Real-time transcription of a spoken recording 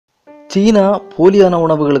சீனா போலியான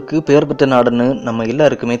உணவுகளுக்கு பெயர் பெற்ற நாடுன்னு நம்ம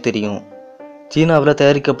எல்லாருக்குமே தெரியும். சீனாவில்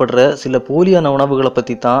தயாரிக்கப்படுற சில போலியான உணவுகளை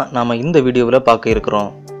பற்றி தான் நாம் இந்த வீடியோவில் பார்க்க இருக்கிறோம்.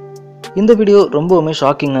 இந்த வீடியோ ரொம்பவுமே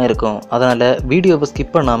ஷாக்கிங்காக இருக்கும். அதனால் வீடியோவை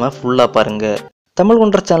ஸ்கிப் பண்ணாமல் ஃபுல்லாக பாருங்கள். தமிழ்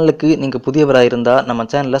ஒன்றரை சேனலுக்கு நீங்கள் புதியவராக இருந்தால் நம்ம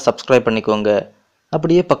சேனலை சப்ஸ்கிரைப் பண்ணிக்கோங்க.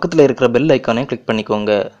 அப்படியே பக்கத்தில் இருக்கிற பெல் ஐக்கானையும் கிளிக்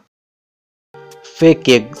பண்ணிக்கோங்க.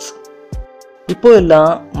 Fake X. இப்போ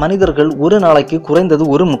எல்லாம் மனிதர்கள் ஒரு நாளைக்கு குறைந்தது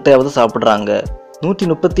ஒரு முட்டையாவது சாப்பிட்றாங்க.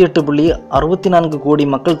 138.64 கோடி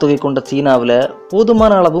மக்கள் தொகை கொண்ட சீனாவில்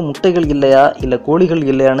போதுமான அளவு முட்டைகள் இல்லையா இல்லை கோழிகள்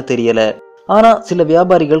இல்லையான்னு தெரியல. ஆனால் சில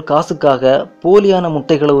வியாபாரிகள் காசுக்காக போலியான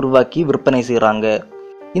முட்டைகளை உருவாக்கி விற்பனை செய்கிறாங்க.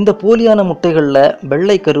 இந்த போலியான முட்டைகளில்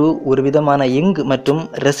வெள்ளை கரு ஒரு விதமான இங்க் மற்றும்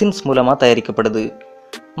ரெசின்ஸ் மூலமாக தயாரிக்கப்படுது.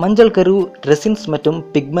 மஞ்சள் கரு ரெசின்ஸ் மற்றும்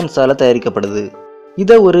பிக்மெண்ட்ஸால் தயாரிக்கப்படுது.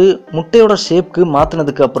 இதை ஒரு முட்டையோட ஷேப்க்கு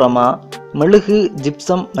மாற்றினதுக்கு அப்புறமா மெழுகு,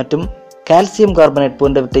 ஜிப்சம் மற்றும் கால்சியம் கார்பனேட்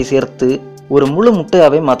போன்றவற்றை சேர்த்து ஒரு முழு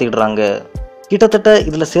முட்டையாவே மாற்றிடுறாங்க. கிட்டத்தட்ட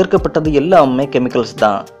இதில் சேர்க்கப்பட்டது எல்லாமே கெமிக்கல்ஸ்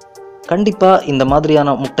தான். கண்டிப்பாக இந்த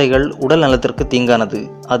மாதிரியான முட்டைகள் உடல் நலத்திற்கு தீங்கானது.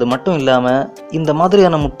 அது மட்டும் இல்லாமல் இந்த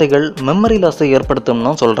மாதிரியான முட்டைகள் மெமரி லாஸை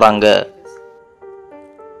ஏற்படுத்தும்னு சொல்கிறாங்க.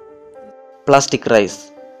 Plastic rice.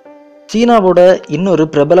 சீனாவோட இன்னொரு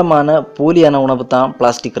பிரபலமான போலியான உணவு தான்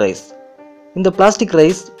பிளாஸ்டிக் ரைஸ். இந்த plastic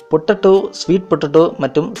rice potato, sweet potato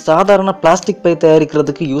மற்றும் சாதாரண பிளாஸ்டிக் பை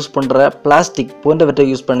தயாரிக்கிறதுக்கு யூஸ் பண்ணுற பிளாஸ்டிக் போன்றவற்றை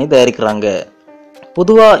யூஸ் பண்ணி தயாரிக்கிறாங்க.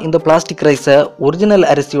 பொதுவாக இந்த பிளாஸ்டிக் ரைஸை ஒரிஜினல்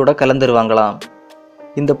அரிசியோட கலந்துருவாங்களாம்.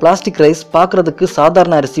 இந்த பிளாஸ்டிக் ரைஸ் பார்க்குறதுக்கு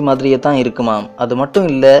சாதாரண அரிசி மாதிரியே தான் இருக்குமாம். அது மட்டும்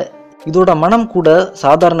இல்லை, இதோட மனம் கூட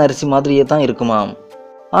சாதாரண அரிசி மாதிரியே தான் இருக்குமாம்.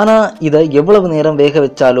 ஆனால் இதை எவ்வளவு நேரம் வேக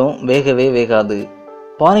வச்சாலும் வேகவே வேகாது.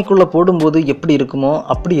 பானைக்குள்ளே போடும்போது எப்படி இருக்குமோ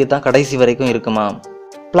அப்படியே தான் கடைசி வரைக்கும் இருக்குமாம்.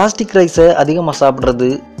 பிளாஸ்டிக் ரைஸை அதிகமாக சாப்பிட்றது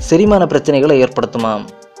செரிமான பிரச்சனைகளை ஏற்படுத்துமாம்.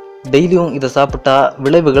 டெய்லியும் இதை சாப்பிட்டா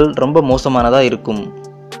விளைவுகள் ரொம்ப மோசமானதாக இருக்கும்.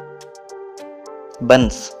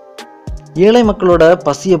 பன்ஸ். ஏழை மக்களோட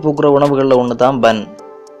பசியை போக்குற உணவுகளில் ஒன்று தான் பன்.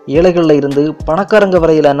 ஏழைகளில் இருந்து பணக்காரங்க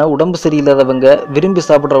வரையிலான உடம்பு சரியில்லாதவங்க விரும்பி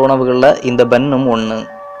சாப்பிட்ற உணவுகளில் இந்த பன்னும் ஒன்று.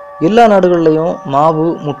 எல்லா நாடுகள்லையும் மாவு,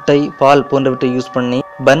 முட்டை, பால் போன்றவற்றை யூஸ் பண்ணி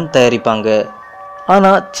பன் தயாரிப்பாங்க.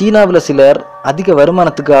 ஆனால் சீனாவில் சிலர் அதிக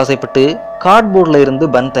வருமானத்துக்கு ஆசைப்பட்டு கார்ட்போர்டில் இருந்து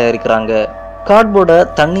பன் தயாரிக்கிறாங்க. கார்ட்போர்டை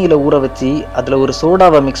தண்ணியில் ஊற வச்சு அதில் ஒரு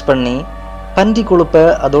சோடாவை மிக்ஸ் பண்ணி பன்றி கொழுப்பை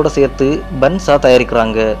அதோட சேர்த்து பன்ஸாக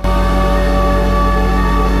தயாரிக்கிறாங்க.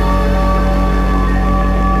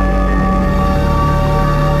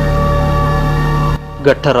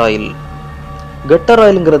 Cutter oil. கட்டர்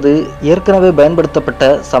ஆயிலுங்கிறது ஏற்கனவே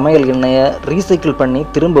பயன்படுத்தப்பட்ட சமையல் எண்ணெயை ரீசைக்கிள் பண்ணி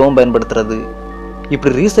திரும்பவும் பயன்படுத்துறது.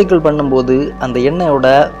 இப்படி ரீசைக்கிள் பண்ணும்போது அந்த எண்ணெயோட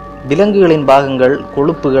விலங்குகளின் பாகங்கள்,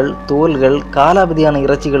 கொழுப்புகள், தோல்கள், காலாவதியான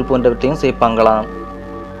இறைச்சிகள் போன்றவற்றையும் சேர்ப்பாங்களாம்.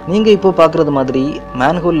 நீங்கள் இப்போ பார்க்குறது மாதிரி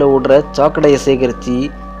மேன்ஹோலில் ஓடுற சாக்கடையை சேகரித்து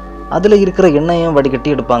அதில் இருக்கிற எண்ணெயும்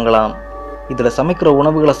வடிகட்டி எடுப்பாங்களாம். இதில் சமைக்கிற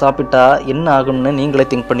உணவுகளை சாப்பிட்டா என்ன ஆகும்னு நீங்களே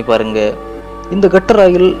திங்க் பண்ணி பாருங்கள். இந்த கட்டர்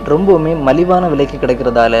ஆயில் ரொம்பவுமே மலிவான விலைக்கு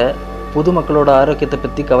கிடைக்கிறதால பொதுமக்களோட ஆரோக்கியத்தை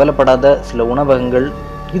பற்றி கவலைப்படாத சில உணவகங்கள்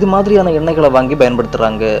இது மாதிரியான எண்ணெய்களை வாங்கி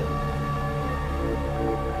பயன்படுத்துகிறாங்க.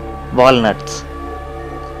 வால்நட்ஸ்.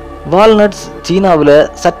 வால்நட்ஸ் சீனாவில்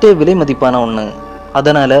சற்றே விலை மதிப்பான ஒன்று.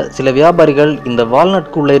 அதனால் சில வியாபாரிகள் இந்த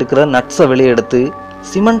வால்நட்குள்ளே இருக்கிற நட்ஸை வெளியே எடுத்து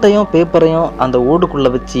சிமெண்ட்டையும் பேப்பரையும் அந்த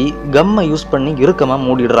ஓடுக்குள்ளே வச்சு கம்மை யூஸ் பண்ணி இறுக்கமாக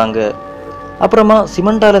மூடிடுறாங்க. அப்புறமா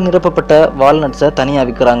சிமெண்டால் நிரப்பப்பட்ட வால்நட்ஸை தனியாக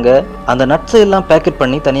விற்கிறாங்க. அந்த நட்ஸை எல்லாம் பேக்கெட்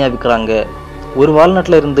பண்ணி தனியாக விற்கிறாங்க. ஒரு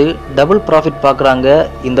வால்நட்டில் இருந்து டபுள் ப்ராஃபிட் பார்க்குறாங்க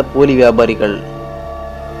இந்த போலி வியாபாரிகள்.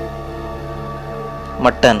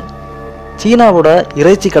 மட்டன். சீனாவோட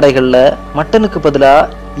இறைச்சி கடைகளில் மட்டனுக்கு பதிலாக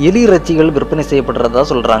எலி இறைச்சிகள் விற்பனை செய்யப்படுறதா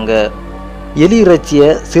சொல்கிறாங்க. எலி இறைச்சியை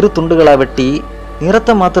சிறு துண்டுகளாக வெட்டி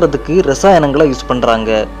நிறத்தை மாற்றுறதுக்கு ரசாயனங்களை யூஸ்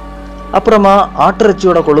பண்ணுறாங்க. அப்புறமா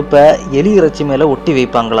ஆட்டிறைச்சியோட கொழுப்பை எலி இறைச்சி மேலே ஒட்டி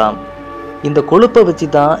வைப்பாங்களாம். இந்த கொழுப்பை வச்சு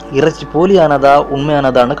தான் இறைச்சி போலியானதா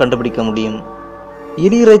உண்மையானதான்னு கண்டுபிடிக்க முடியும்.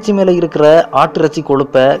 எலி இறைச்சி மேலே இருக்கிற ஆட்டிறைச்சி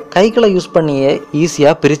கொழுப்பை கைகளை யூஸ் பண்ணியே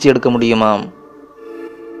ஈஸியாக பிரித்து எடுக்க முடியுமாம்.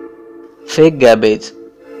 Fake cabbage.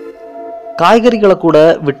 காய்கறிகளை கூட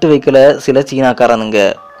விட்டு வைக்கல சில சீனாக்காரனுங்க.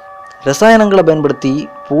 ரசாயனங்களை பயன்படுத்தி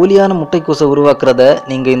போலியான முட்டைக்கோசை உருவாக்குறத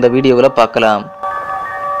நீங்கள் இந்த வீடியோவில் பார்க்கலாம்.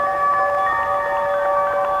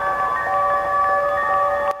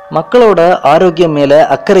 மக்களோட ஆரோக்கியம் மேலே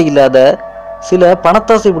அக்கறை இல்லாத சில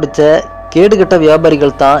பணத்தாசை பிடிச்ச கேடுகட்ட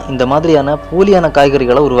வியாபாரிகள் தான் இந்த மாதிரியான போலியான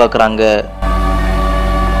காய்கறிகளை உருவாக்குறாங்க.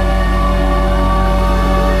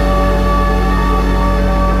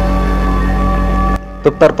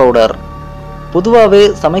 Pepper powder. பொதுவாகவே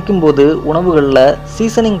சமைக்கும்போது உணவுகளில்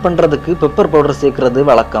சீசனிங் பண்ணுறதுக்கு பெப்பர் பவுடர் சேர்க்கறது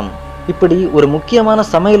வழக்கம். இப்படி ஒரு முக்கியமான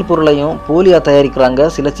சமையல் பொருளையும் போலியாக தயாரிக்கிறாங்க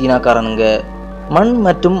சில சீனாக்காரனுங்க. மண்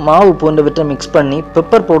மற்றும் மாவு போன்றவற்றை மிக்ஸ் பண்ணி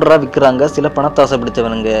பெப்பர் பவுடராக விற்கிறாங்க சில பணத்தாசை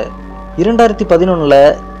பிடிச்சவனுங்க. 2011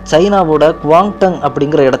 சைனாவோட குவாங்டங்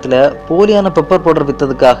அப்படிங்கிற இடத்துல போலியான பெப்பர் பவுடர்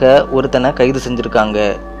விற்றதுக்காக ஒருத்தனை கைது செஞ்சுருக்காங்க.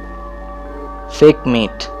 Fake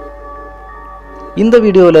meet. இந்த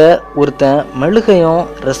வீடியோவில் ஒருத்தன் மெழுகையும்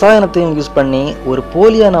ரசாயனத்தையும் யூஸ் பண்ணி ஒரு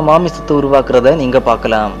போலியான மாமிசத்தை உருவாக்குறத நீங்கள்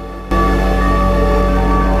பார்க்கலாம்.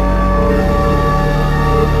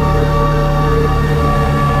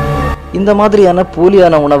 இந்த மாதிரியான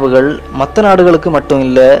போலியான உணவுகள் மற்ற நாடுகளுக்கு மட்டும்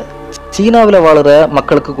இல்லை, சீனாவில் வாழுற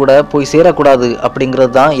மக்களுக்கு கூட போய் சேரக்கூடாது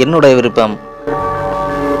அப்படிங்கிறது தான் என்னுடைய விருப்பம்.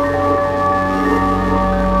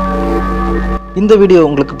 இந்த வீடியோ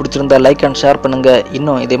உங்களுக்கு பிடிச்சிருந்தா லைக் அண்ட் ஷேர் பண்ணுங்க.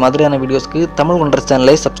 இன்னும் இதே மாதிரியான வீடியோஸ்க்கு தமிழ் ஒன்றர்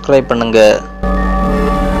சேனலை சப்ஸ்கிரைப் பண்ணுங்க.